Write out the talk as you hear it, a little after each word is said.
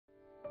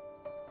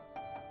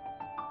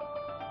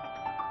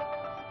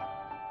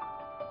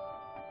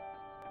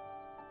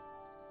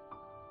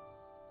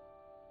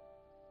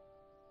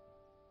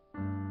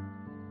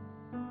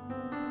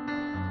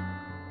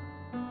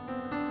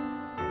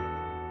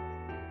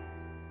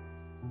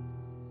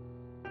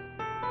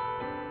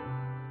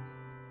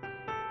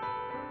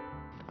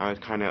I was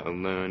kind of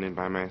alone and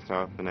by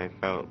myself, and I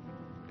felt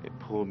it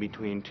pulled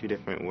between two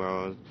different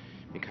worlds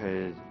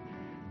because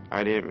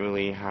I didn't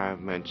really have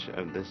much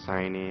of the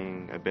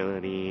signing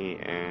ability,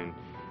 and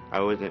I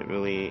wasn't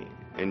really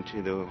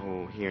into the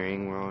whole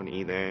hearing world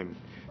either.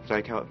 So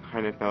I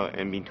kind of felt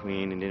in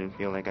between and didn't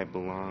feel like I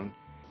belonged.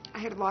 I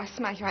had lost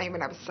my hearing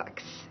when I was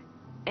 6,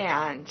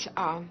 and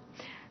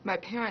my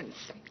parents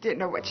didn't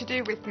know what to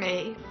do with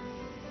me.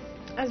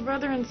 As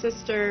brother and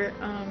sister,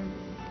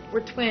 we're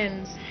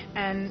twins,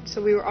 and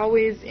so we were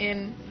always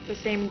in the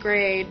same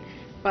grade,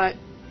 but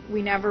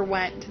we never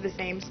went to the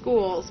same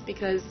schools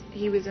because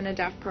he was in a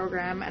deaf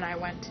program and I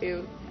went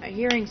to a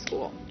hearing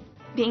school.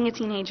 Being a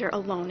teenager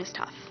alone is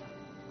tough.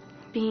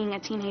 Being a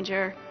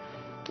teenager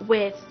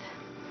with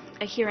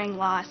a hearing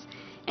loss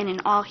in an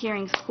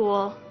all-hearing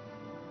school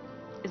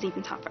is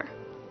even tougher.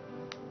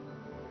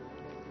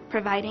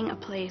 Providing a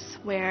place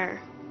where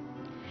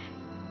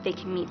they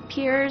can meet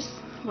peers,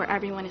 where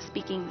everyone is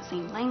speaking the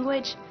same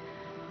language,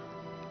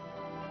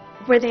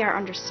 where they are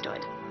understood.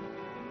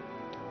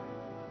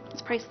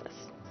 It's priceless.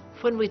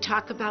 When we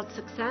talk about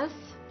success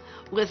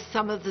with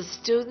some of the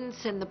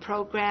students in the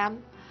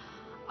program,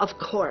 of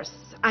course,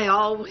 I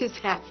always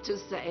have to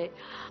say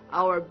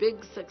our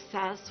big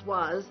success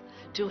was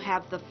to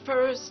have the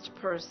first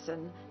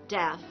person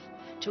deaf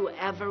to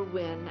ever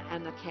win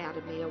an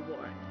Academy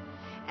Award.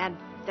 And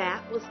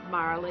that was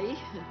Marley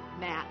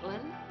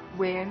Matlin.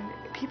 When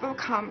people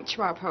come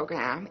to our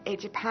program, it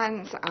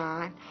depends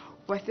on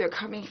what they're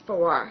coming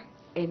for,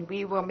 and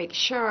we will make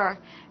sure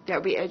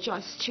that we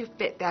adjust to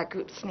fit that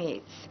group's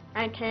needs.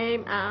 I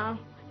came out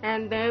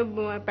and learned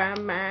more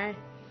about my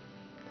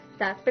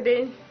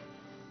disability,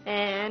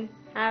 and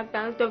I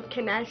found the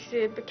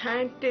connection, the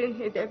kind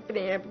thing that been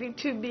able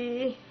to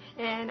be,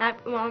 and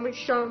I've always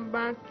shown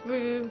my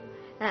through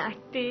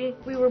acting.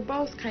 We were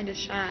both kind of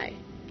shy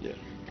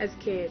as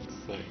kids,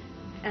 Right.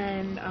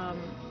 and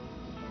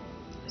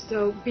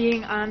so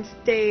being on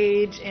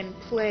stage in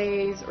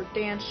plays or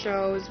dance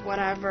shows,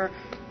 whatever,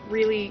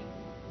 really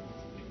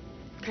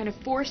kind of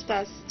forced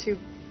us to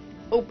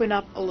open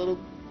up a little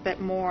bit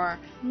more.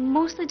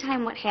 Most of the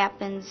time what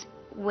happens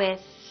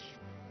with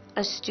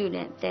a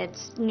student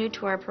that's new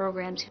to our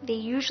programs, they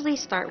usually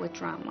start with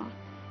drama.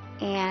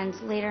 And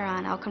later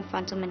on I'll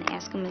confront them and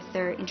ask them if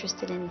they're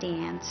interested in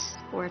dance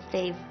or if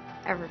they've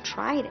ever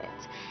tried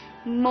it.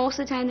 Most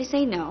of the time they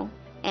say no,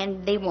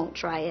 and they won't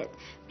try it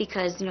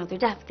because, they're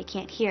deaf, they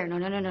can't hear. No,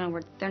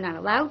 they're not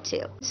allowed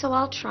to. So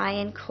I'll try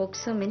and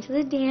coax them into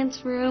the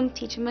dance room,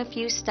 teach them a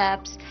few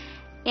steps,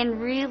 and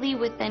really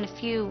within a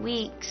few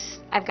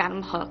weeks, I've got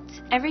them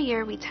hooked. Every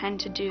year we tend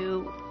to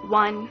do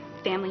one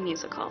family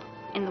musical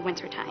in the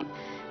wintertime,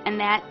 and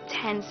that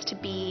tends to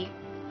be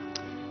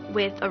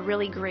with a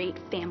really great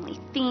family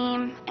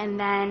theme, and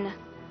then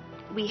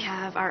we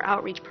have our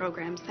outreach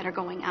programs that are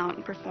going out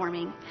and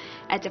performing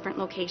at different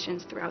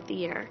locations throughout the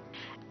year.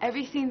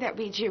 Everything that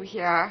we do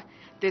here,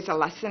 there's a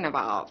lesson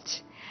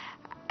involved.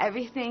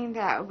 Everything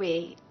that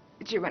we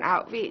do in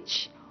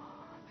outreach,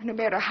 no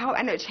matter how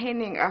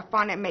entertaining or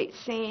fun it may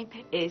seem,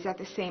 is at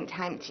the same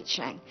time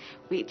teaching.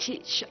 We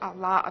teach a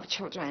lot of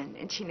children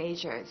and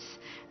teenagers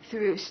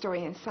through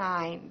Story and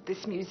Sign,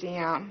 this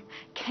museum,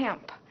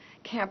 camp.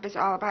 Camp is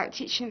all about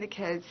teaching the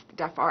kids the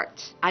deaf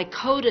arts.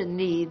 ICOTA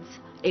needs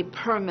a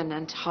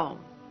permanent home.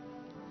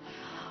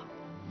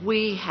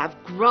 We have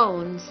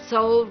grown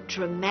so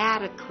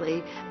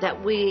dramatically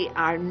that we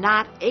are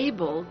not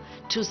able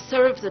to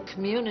serve the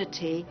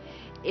community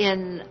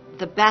in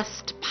the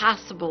best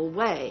possible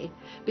way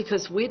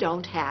because we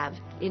don't have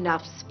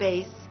enough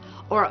space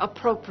or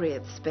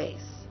appropriate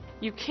space.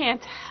 You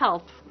can't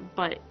help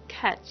but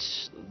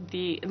catch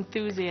the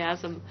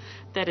enthusiasm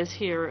that is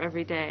here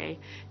every day.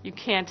 You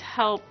can't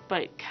help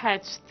but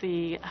catch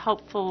the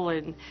helpful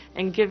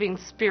and giving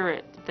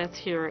spirit that's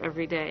here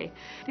every day.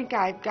 I think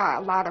I've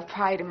got a lot of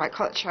pride in my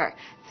culture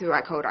through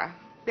ICOTA.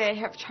 They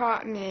have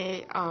taught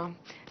me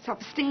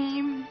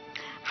self-esteem,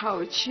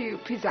 how to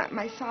present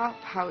myself,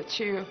 how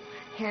to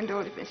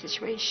handle different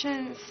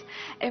situations,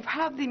 and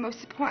probably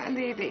most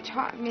importantly, they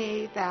taught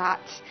me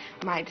that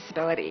my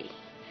disability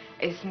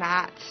is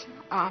not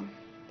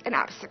an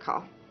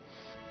obstacle.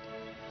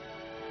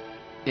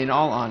 In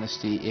all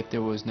honesty, if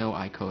there was no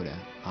ICOTA,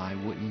 I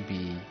wouldn't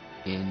be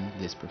in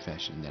this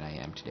profession that I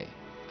am today.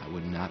 I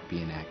would not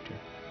be an actor.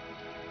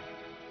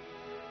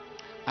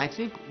 I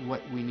think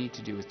what we need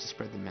to do is to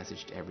spread the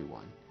message to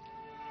everyone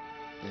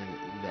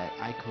that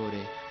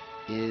ICOTA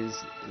is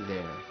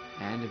there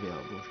and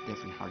available for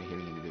definitely hard of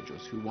hearing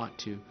individuals who want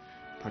to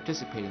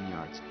participate in the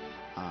arts,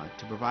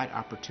 to provide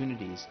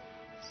opportunities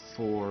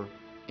for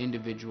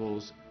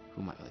individuals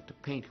who might like to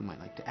paint, who might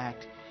like to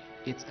act.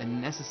 It's a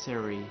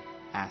necessary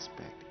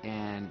aspect,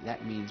 and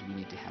that means we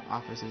need to have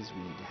offices,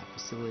 we need to have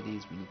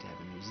facilities, we need to have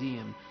a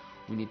museum,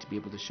 we need to be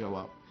able to show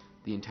up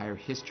the entire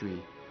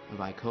history of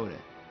ICOTA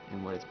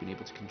and what it's been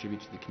able to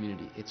contribute to the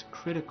community. It's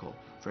critical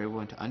for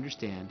everyone to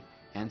understand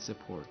and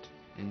support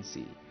and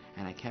see,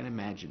 and I can't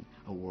imagine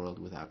a world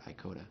without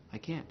ICOTA. I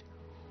can't.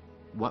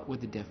 What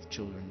would the deaf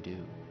children do?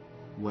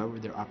 Where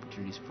would their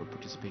opportunities for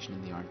participation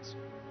in the arts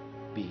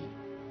be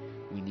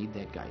need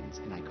that guidance,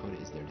 and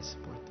ICOTA is there to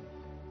support them.